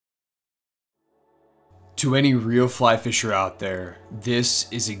To any real fly fisher out there, this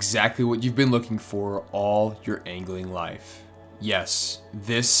is exactly what you've been looking for all your angling life. Yes,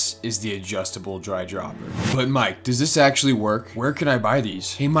 this is the adjustable dry dropper. But Mike, does this actually work? Where can I buy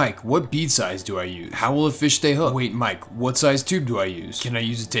these? Hey Mike, what bead size do I use? How will a fish stay hooked? Wait Mike, what size tube do I use? Can I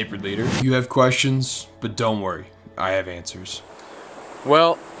use a tapered leader? You have questions, but don't worry, I have answers.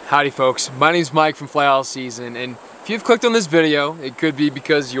 Well, howdy folks, my name's Mike from Fly All Season, and if you've clicked on this video, it could be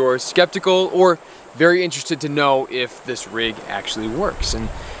because you're skeptical or very interested to know if this rig actually works. And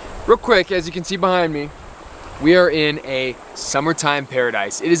real quick, as you can see behind me, we are in a summertime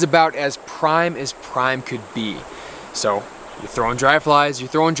paradise. It is about as prime could be. So you're throwing dry flies, you're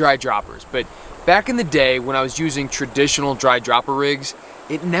throwing dry droppers. But back in the day when I was using traditional dry dropper rigs,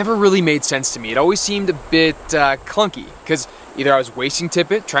 it never really made sense to me. It always seemed a bit clunky, because either I was wasting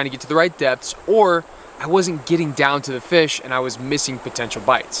tippet trying to get to the right depths, or I wasn't getting down to the fish and I was missing potential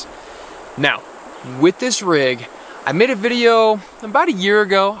bites. Now, with this rig, I made a video about a year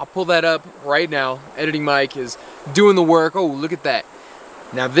ago. I'll pull that up right now. Editing Mike is doing the work. Oh, look at that.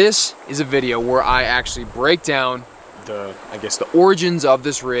 Now this is a video where I actually break down the origins of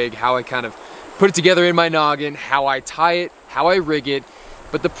this rig, how I kind of put it together in my noggin, how I tie it, how I rig it.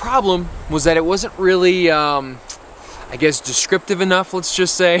 But the problem was that it wasn't really, descriptive enough, let's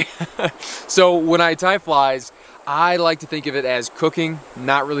just say. So when I tie flies, I like to think of it as cooking,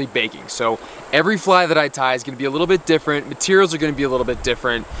 not really baking. So every fly that I tie is going to be a little bit different, materials are going to be a little bit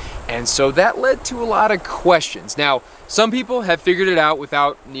different, and so that led to a lot of questions. Now, some people have figured it out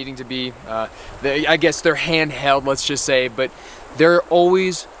without needing to be, they're handheld, let's just say, but there are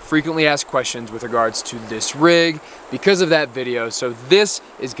always frequently asked questions with regards to this rig because of that video. So this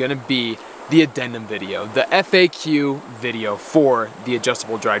is going to be the addendum video, the FAQ video for the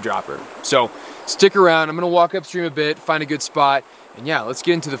adjustable dry dropper. So stick around, I'm gonna walk upstream a bit, find a good spot, and yeah, let's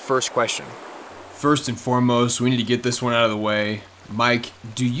get into the first question. First and foremost, we need to get this one out of the way. Mike,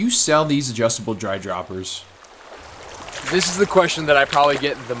 do you sell these adjustable dry droppers? This is the question that I probably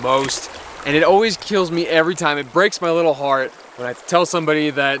get the most, and it always kills me every time. It breaks my little heart when I tell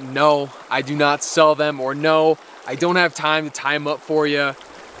somebody that no, I do not sell them, or no, I don't have time to tie them up for you.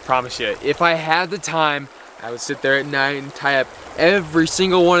 Promise you, if I had the time, I would sit there at night and tie up every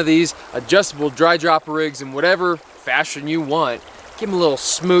single one of these adjustable dry dropper rigs in whatever fashion you want. Give them a little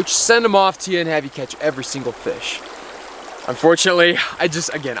smooch, send them off to you, and have you catch every single fish. Unfortunately, I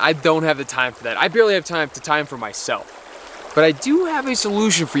don't have the time for that. I barely have time to tie them for myself. But I do have a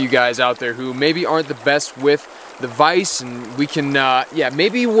solution for you guys out there who maybe aren't the best with the vise, and we can,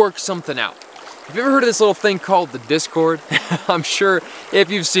 maybe work something out. Have you ever heard of this little thing called the Discord? I'm sure if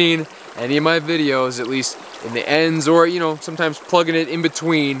you've seen any of my videos, at least in the ends, or sometimes plugging it in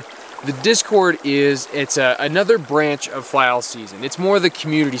between, the Discord it's another branch of Fly All Season. It's more the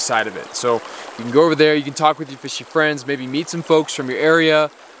community side of it. So you can go over there, you can talk with your fishy friends, maybe meet some folks from your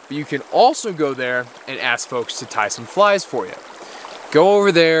area, but you can also go there and ask folks to tie some flies for you. Go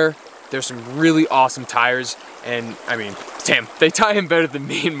over there, there's some really awesome tires, and I mean, damn, they tie them better than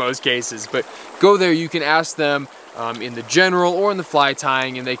me in most cases, but go there, you can ask them in the general or in the fly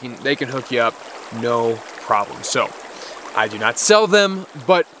tying, and they can hook you up, no problem. So I do not sell them,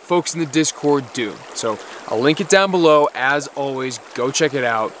 but folks in the Discord do. So I'll link it down below. As always, go check it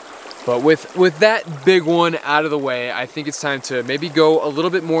out. But with that big one out of the way, I think it's time to maybe go a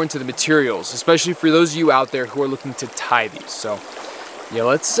little bit more into the materials, especially for those of you out there who are looking to tie these. So yeah,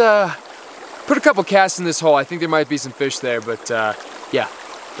 let's put a couple casts in this hole. I think there might be some fish there, but yeah,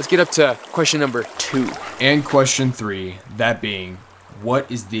 let's get up to question number 2. And question 3, that being, what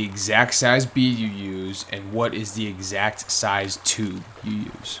is the exact size bead you use, and what is the exact size tube you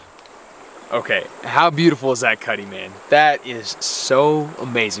use? Okay, how beautiful is that cutty, man? That is so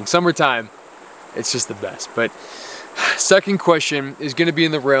amazing. Summertime, it's just the best. But second question is going to be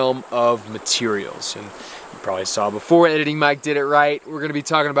in the realm of materials, and you probably saw before Editing Mike did it right. We're going to be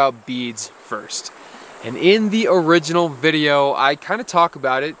talking about beads first. And in the original video, I kind of talk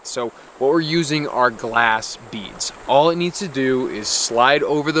about it. So what we're using are glass beads. All it needs to do is slide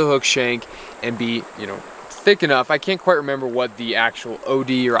over the hook shank and be, thick enough. I can't quite remember what the actual OD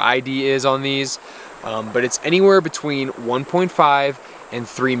or ID is on these, but it's anywhere between 1.5 and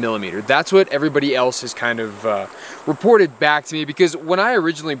 3 millimeter. That's what everybody else has kind of reported back to me, because when I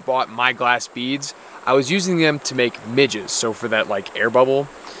originally bought my glass beads, I was using them to make midges, so for that like air bubble.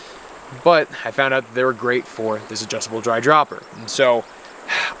 But I found out that they were great for this adjustable dry dropper. And so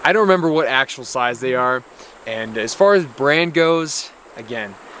I don't remember what actual size they are. And as far as brand goes,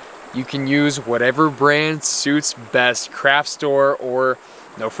 again, you can use whatever brand suits best, craft store, or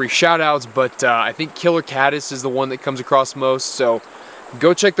no free shout outs, but I think Killer Caddis is the one that comes across most. So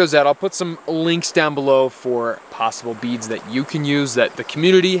go check those out. I'll put some links down below for possible beads that you can use, that the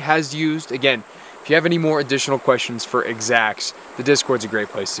community has used. Again, if you have any more additional questions for exacts, the Discord's a great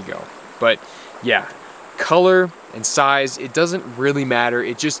place to go. But yeah, color and size, it doesn't really matter.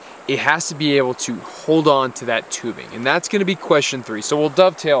 It has to be able to hold on to that tubing. And that's gonna be question 3. So we'll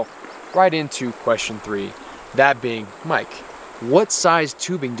dovetail right into question 3, that being, Mike, what size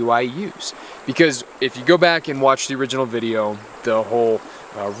tubing do I use? Because if you go back and watch the original video, the whole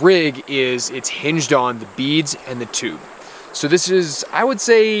rig it's hinged on the beads and the tube. So this is, I would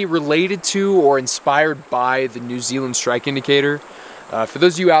say, related to or inspired by the New Zealand strike indicator. For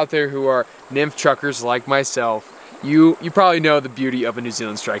those of you out there who are nymph truckers like myself, you probably know the beauty of a New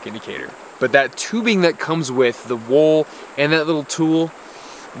Zealand strike indicator. But that tubing that comes with the wool and that little tool,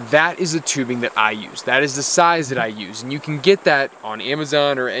 that is the tubing that I use. That is the size that I use. And you can get that on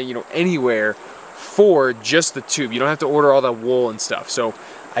Amazon or anywhere for just the tube. You don't have to order all that wool and stuff. So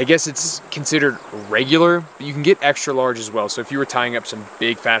I guess it's considered regular, but you can get extra large as well. So if you were tying up some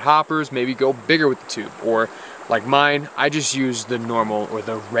big fat hoppers, maybe go bigger with the tube. Or like mine, I just use the normal or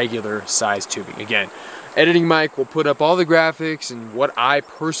the regular size tubing. Again, Editing Mike will put up all the graphics and what I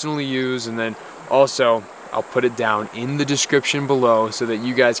personally use, and then also I'll put it down in the description below so that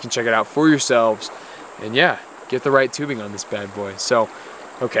you guys can check it out for yourselves. And yeah, get the right tubing on this bad boy. So,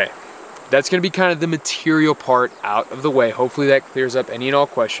 okay, that's gonna be kind of the material part out of the way. Hopefully that clears up any and all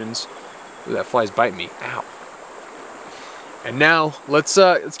questions. Ooh, that fly's biting me, ow. And now, let's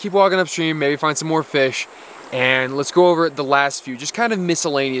keep walking upstream, maybe find some more fish, and let's go over the last few, just kind of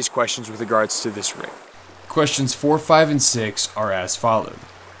miscellaneous questions with regards to this rig. Questions 4, 5, and 6 are as followed.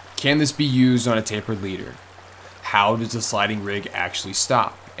 Can this be used on a tapered leader? How does the sliding rig actually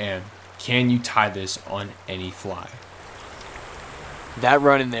stop? And can you tie this on any fly? That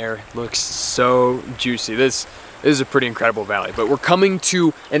run in there looks so juicy. This is a pretty incredible valley, but we're coming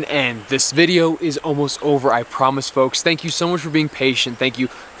to an end. This video is almost over, I promise, folks. Thank you so much for being patient. Thank you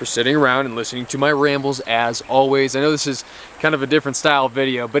for sitting around and listening to my rambles as always. I know this is kind of a different style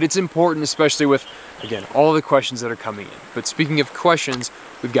video, but it's important, especially with, again, all the questions that are coming in. But speaking of questions,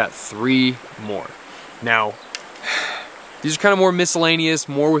 we've got 3 more. Now, these are kind of more miscellaneous,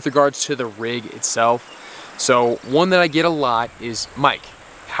 more with regards to the rig itself. So one that I get a lot is, Mike,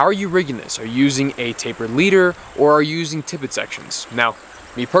 how are you rigging this? Are you using a tapered leader or are you using tippet sections? Now,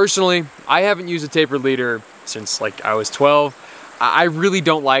 me personally, I haven't used a tapered leader since like I was 12. I really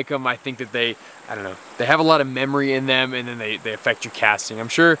don't like them. I think that they have a lot of memory in them, and then they affect your casting. I'm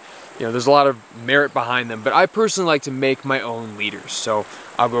sure, there's a lot of merit behind them, but I personally like to make my own leaders. So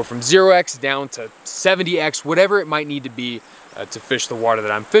I'll go from 0x down to 70x, whatever it might need to be to fish the water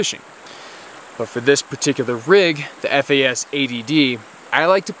that I'm fishing. But for this particular rig, the FASADD, I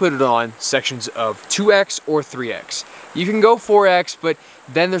like to put it on sections of 2x or 3x. You can go 4x, but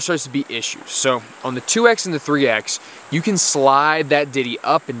then there starts to be issues. So on the 2x and the 3x, you can slide that ditty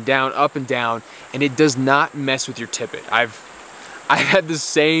up and down, and it does not mess with your tippet. I've had the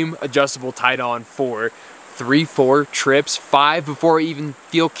same adjustable tied on for 3, 4 trips, 5 before I even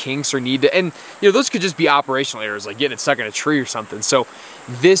feel kinks or need to, and those could just be operational errors, like getting it stuck in a tree or something. So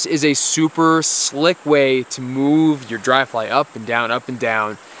this is a super slick way to move your dry fly up and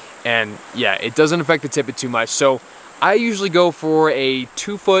down, and yeah, it doesn't affect the tippet too much. So I usually go for a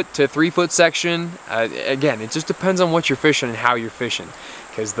 2 foot to 3 foot section. Again, it just depends on what you're fishing and how you're fishing,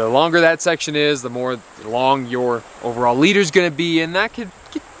 because the longer that section is, the more long your overall leader's gonna be, and that could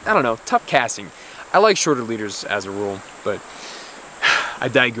get, I don't know, tough casting. I like shorter leaders as a rule, but I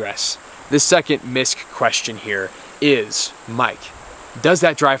digress. The second misc question here is, Mike, does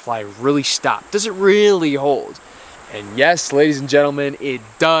that dry fly really stop? Does it really hold? And yes, ladies and gentlemen, it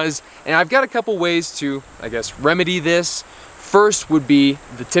does. And I've got a couple ways to, I guess, remedy this. First would be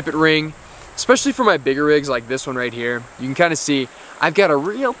the Tippet Ring, especially for my bigger rigs like this one right here. You can kind of see I've got a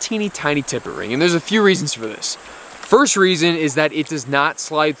real teeny tiny Tippet Ring, and there's a few reasons for this. First reason is that it does not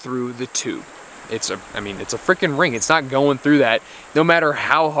slide through the tube. It's a freaking ring. It's not going through that, no matter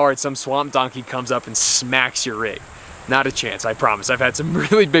how hard some swamp donkey comes up and smacks your rig. Not a chance, I promise. I've had some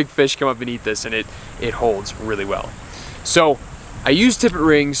really big fish come up and eat this, and it holds really well. So I use Tippet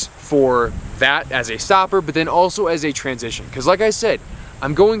Rings for that as a stopper, but then also as a transition. Because like I said,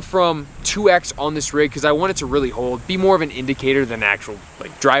 I'm going from 2x on this rig because I want it to really hold, be more of an indicator than actual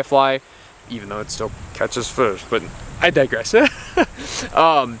like dry fly, even though it still catches fish, but I digress.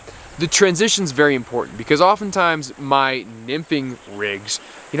 The transition's very important because oftentimes my nymphing rigs,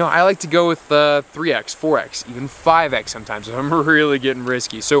 I like to go with 3x, 4x, even 5x sometimes if I'm really getting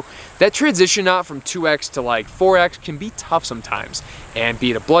risky. So that transition knot from 2x to like 4x can be tough sometimes. And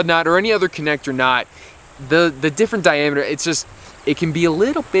be it a blood knot or any other connector knot, the different diameter, it can be a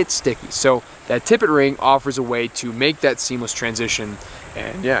little bit sticky. So that Tippet Ring offers a way to make that seamless transition,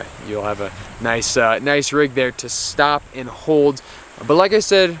 and yeah, you'll have a nice nice rig there to stop and hold. But like I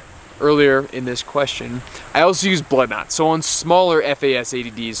said earlier in this question, I also use blood knots. So on smaller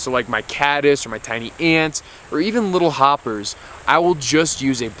FASADDs, so like my caddis or my tiny ants or even little hoppers, I will just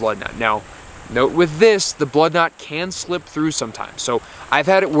use a blood knot. Now, note with this, the blood knot can slip through sometimes. So I've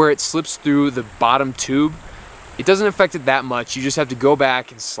had it where it slips through the bottom tube. It doesn't affect it that much. You just have to go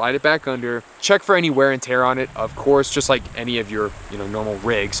back and slide it back under, check for any wear and tear on it, of course, just like any of your, normal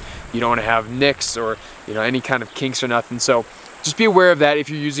rigs. You don't want to have nicks or, any kind of kinks or nothing. So just be aware of that if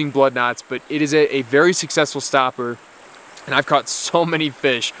you're using blood knots, but it is a very successful stopper, and I've caught so many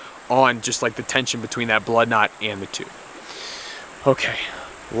fish on just like the tension between that blood knot and the tube. Okay,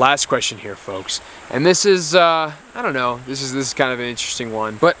 last question here, folks. And this is, I don't know, this is kind of an interesting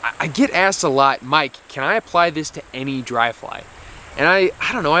one, but I get asked a lot, Mike, can I apply this to any dry fly? And I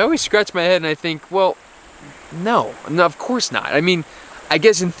don't know, I always scratch my head and I think, well, no, of course not. I mean, I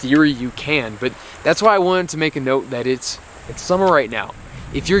guess in theory you can, but that's why I wanted to make a note that it's summer right now.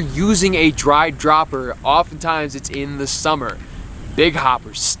 If you're using a dry dropper, oftentimes it's in the summer. Big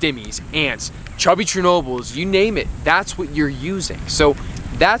hoppers, stimmies, ants, chubby Chernobyls, you name it, that's what you're using. So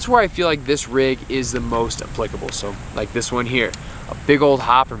that's where I feel like this rig is the most applicable. So like this one here, a big old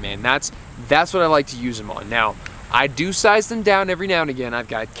hopper, man, that's what I like to use them on. Now, I do size them down every now and again. I've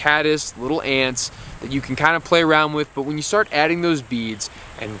got caddis, little ants that you can kind of play around with, but when you start adding those beads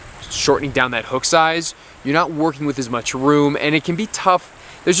and shortening down that hook size, you're not working with as much room, and it can be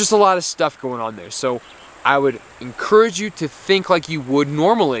tough. There's just a lot of stuff going on there. So I would encourage you to think like you would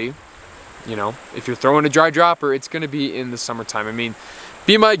normally. If you're throwing a dry dropper, it's gonna be in the summertime. I mean,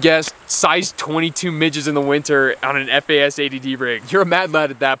 be my guest, size 22 midges in the winter on an FASADD rig. You're a mad lad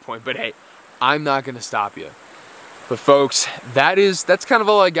at that point, but hey, I'm not gonna stop you. But folks, that's kind of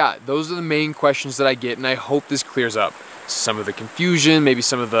all I got. Those are the main questions that I get, and I hope this clears up some of the confusion, maybe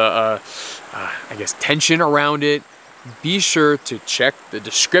some of the, I guess, tension around it. Be sure to check the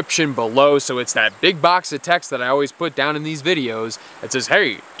description below. So it's that big box of text that I always put down in these videos that says,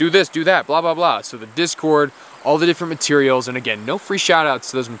 hey, do this, do that, blah, blah, blah. So the Discord, all the different materials, and again, no free shout outs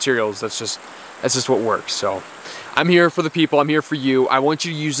to those materials. That's just what works. So I'm here for the people, I'm here for you. I want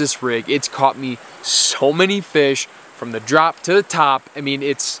you to use this rig. It's caught me so many fish from the drop to the top. I mean,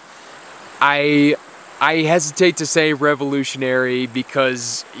 I hesitate to say revolutionary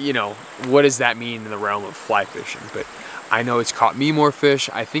because, what does that mean in the realm of fly fishing? But I know it's caught me more fish.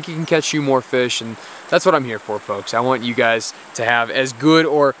 I think it can catch you more fish, and that's what I'm here for, folks. I want you guys to have as good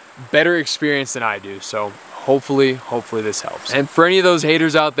or better experience than I do. So hopefully this helps. And for any of those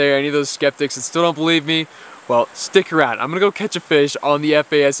haters out there, any of those skeptics that still don't believe me, well, stick around. I'm gonna go catch a fish on the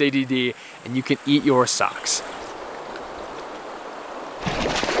FASADD, and you can eat your socks.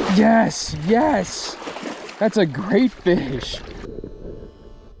 Yes, yes. That's a great fish.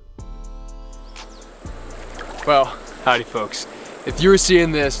 Well, howdy folks. If you were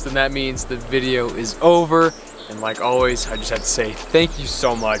seeing this, then that means the video is over. And like always, I just have to say thank you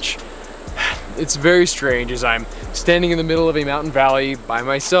so much. It's very strange as I'm standing in the middle of a mountain valley by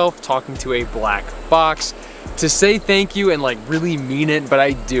myself talking to a black box to say thank you and like really mean it, but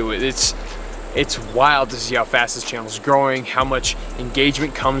I do. It's wild to see how fast this channel is growing, how much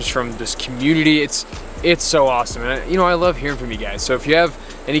engagement comes from this community. It's so awesome, and I love hearing from you guys. So if you have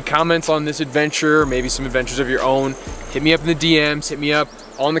any comments on this adventure, or maybe some adventures of your own, hit me up in the DMs, hit me up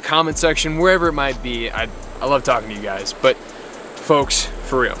on the comment section, wherever it might be. I love talking to you guys. But folks,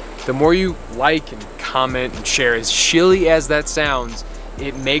 for real, the more you like and comment and share, as shilly as that sounds,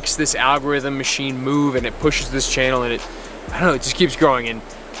 it makes this algorithm machine move, and it pushes this channel, and I don't know, it just keeps growing. And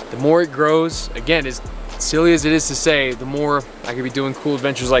the more it grows, again, as silly as it is to say, the more I could be doing cool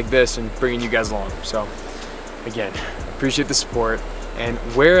adventures like this and bringing you guys along. So again, appreciate the support, and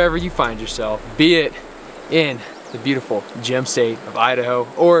wherever you find yourself, be it in the beautiful gem state of Idaho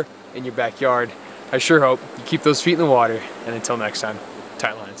or in your backyard, I sure hope you keep those feet in the water, and until next time,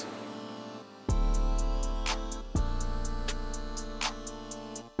 tight lines.